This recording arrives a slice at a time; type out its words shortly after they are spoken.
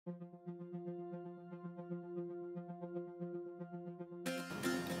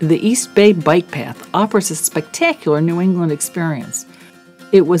The East Bay Bike Path offers a spectacular New England experience.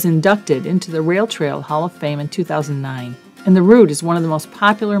 It was inducted into the Rail Trail Hall of Fame in 2009, and the route is one of the most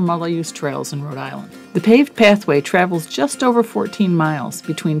popular multi-use trails in Rhode Island. The paved pathway travels just over 14 miles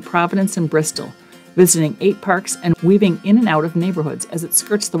between Providence and Bristol, visiting 8 parks and weaving in and out of neighborhoods as it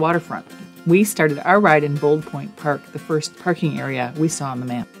skirts the waterfront. We started our ride in Bold Point Park, the first parking area we saw on the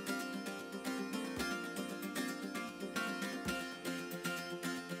map.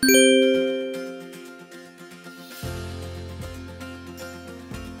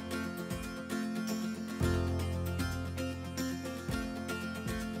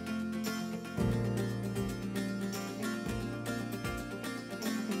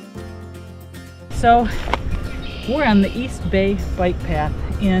 So we're on the East Bay Bike Path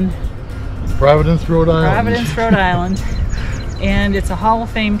in Providence, Rhode Island. And it's a Hall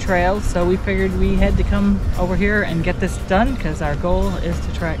of Fame trail, so we figured we had to come over here and get this done because our goal is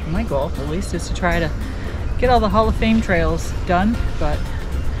to try, my goal at least, is to try to get all the Hall of Fame trails done. But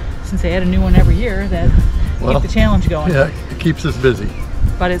since they add a new one every year, that keep the challenge going. Yeah, it keeps us busy.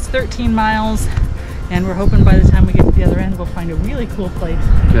 But it's 13 miles, and we're hoping by the time we get to the other end, we'll find a really cool place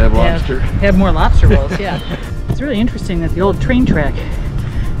to have lobster. Have more lobster rolls, yeah. It's really interesting that the old train track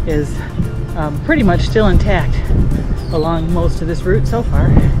is pretty much still intact along most of this route so far.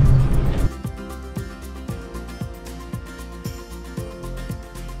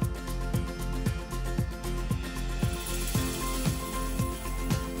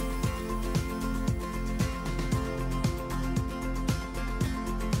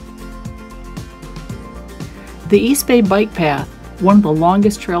 The East Bay Bike Path, one of the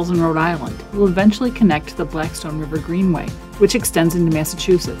longest trails in Rhode Island, will eventually connect to the Blackstone River Greenway, which extends into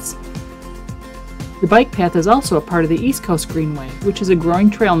Massachusetts. The bike path is also a part of the East Coast Greenway, which is a growing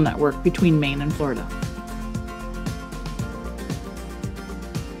trail network between Maine and Florida.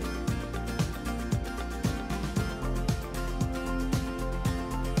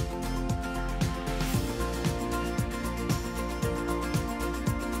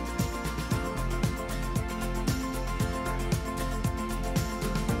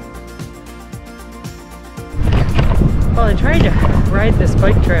 Well, I tried to ride this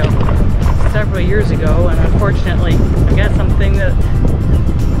bike trail several years ago, and unfortunately I got something that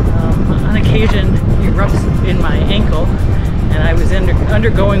on occasion erupts in my ankle, and I was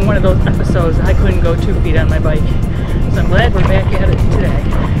undergoing one of those episodes. I couldn't go 2 feet on my bike, so I'm glad we're back at it today.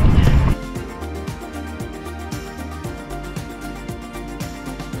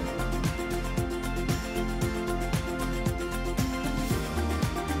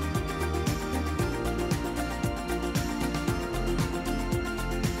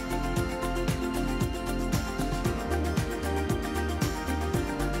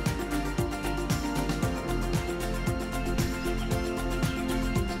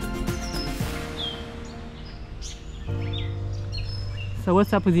 So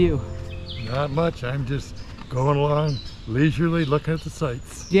what's up with you? Not much. I'm just going along leisurely looking at the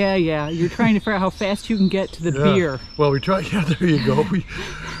sights. Yeah, you're trying to figure out how fast you can get to the beer. Well, we tried, yeah, there you go.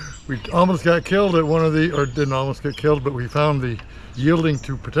 We almost got killed at one of the, or didn't almost get killed, but we found the yielding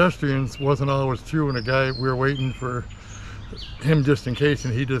to pedestrians wasn't always true, and a guy, we were waiting for him just in case,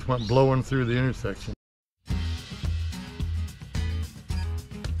 and he just went blowing through the intersection.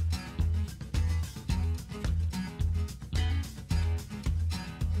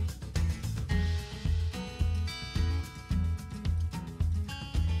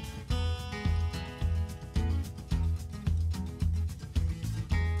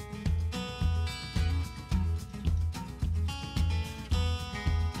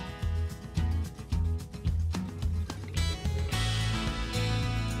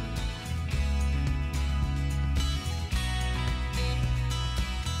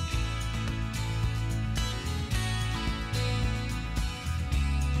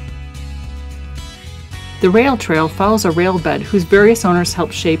 The rail trail follows a rail bed whose various owners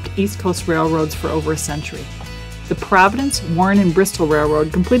helped shape East Coast railroads for over a century. The Providence, Warren, and Bristol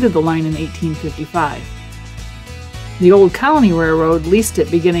Railroad completed the line in 1855. The Old Colony Railroad leased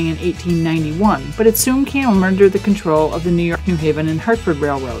it beginning in 1891, but it soon came under the control of the New York, New Haven, and Hartford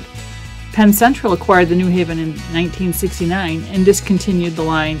Railroad. Penn Central acquired the New Haven in 1969 and discontinued the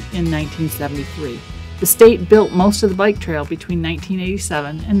line in 1973. The state built most of the bike trail between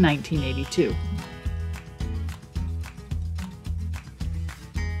 1987 and 1982.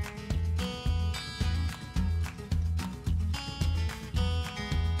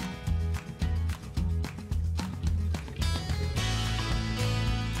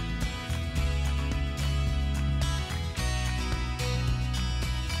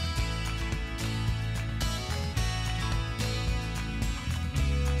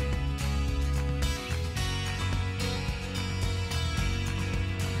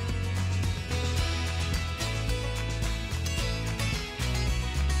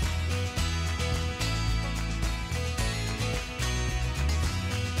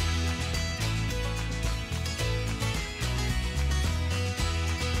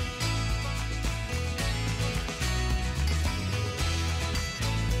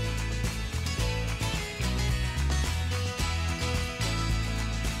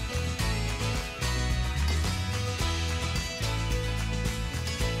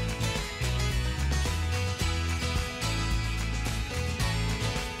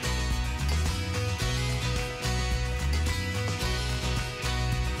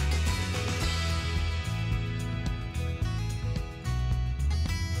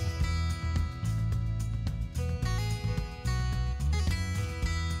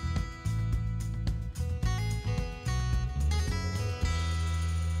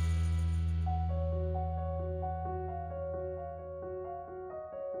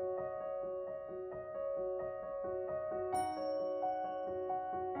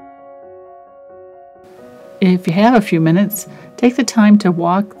 If you have a few minutes, take the time to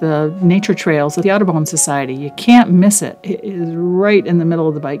walk the nature trails of the Audubon Society. You can't miss it. It is right in the middle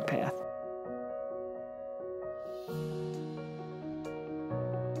of the bike path.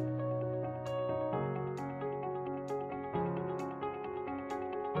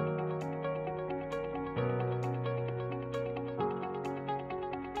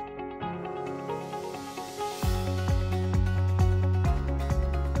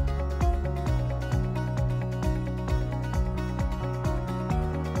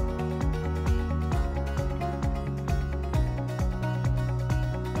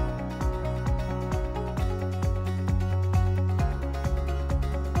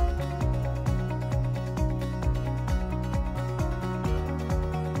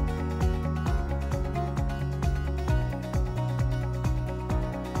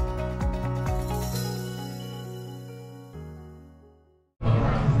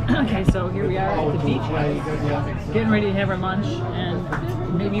 Okay, so here we are at the beach, getting ready to have our lunch,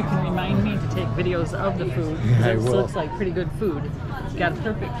 and maybe you can remind me to take videos of the food. I It will. looks like pretty good food. It's got a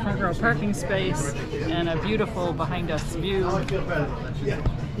perfect front row parking space and a beautiful behind us view.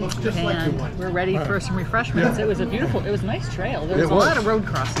 And we're ready for some refreshments. It was a nice trail. There was a lot of road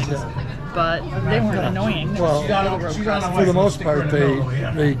crossings, but they weren't annoying. There was Well, little road crossings. for the most part,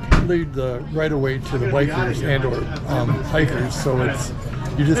 they lead the right of way to the bikers and or hikers, so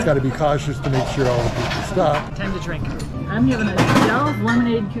you just got to be cautious to make sure all the people stop. Time to drink. I'm having a Delve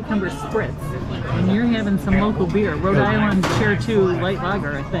lemonade cucumber spritz, and you're having some local beer, Rhode Island Chair 2 light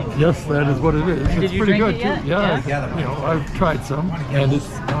lager, I think. Yes, that is what it is. Did It's you pretty drink good it yet? too. Yeah, you know, I've tried some, and it's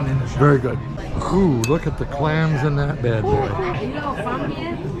very good. Ooh, look at the clams in that bad boy.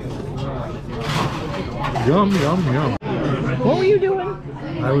 Yum, yum, yum. What were you doing?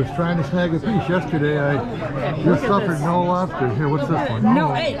 I was trying to snag a piece yesterday. I just suffered no lobster. Here, what's this one? No,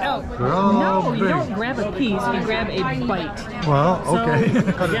 Oh, hey, no. they're all No, you big. don't grab a piece, you grab a bite. Well, okay. So,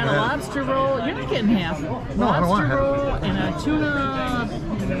 you got a lobster roll. You're not getting half. No, I don't want half. Lobster roll and a tuna...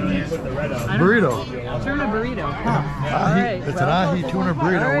 Burrito. Tuna burrito. Huh. All Ahi, right. it's an ahi tuna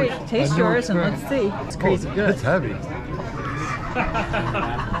burrito. All which right, I taste knew yours and experience. let's see. It's crazy Oh, good. It's heavy.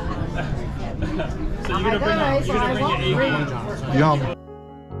 So you're gonna bring a Yum.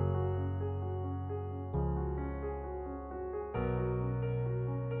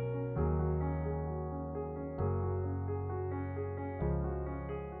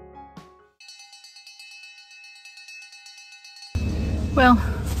 Well,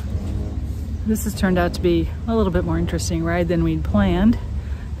 this has turned out to be a little bit more interesting ride than we'd planned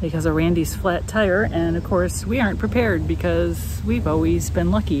because of Randy's flat tire, and of course we aren't prepared because we've always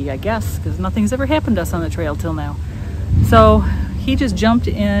been lucky, I guess, because nothing's ever happened to us on the trail till now. So he just jumped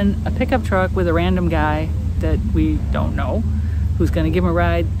in a pickup truck with a random guy that we don't know, who's going to give him a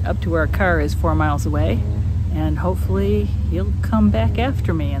ride up to where our car is 4 miles away, and hopefully he'll come back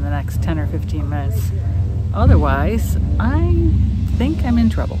after me in the next 10 or 15 minutes. Otherwise, I think I'm in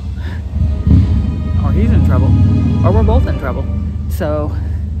trouble. Or he's in trouble. Or we're both in trouble. So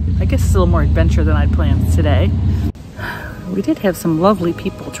I guess it's a little more adventure than I'd planned today. We did have some lovely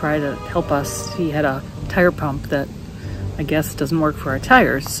people try to help us. He had a tire pump that I guess doesn't work for our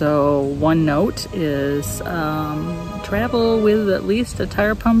tires. So one note is travel with at least a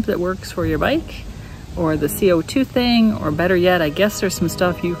tire pump that works for your bike, or the CO2 thing, or better yet, I guess there's some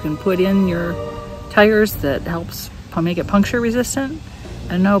stuff you can put in your tires that helps make it puncture resistant.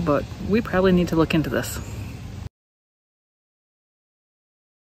 I don't know, but we probably need to look into this.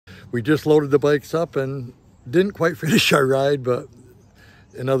 We just loaded the bikes up and didn't quite finish our ride, but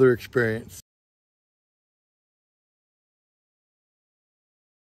another experience.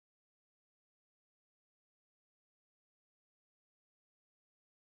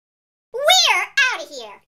 We're out of here!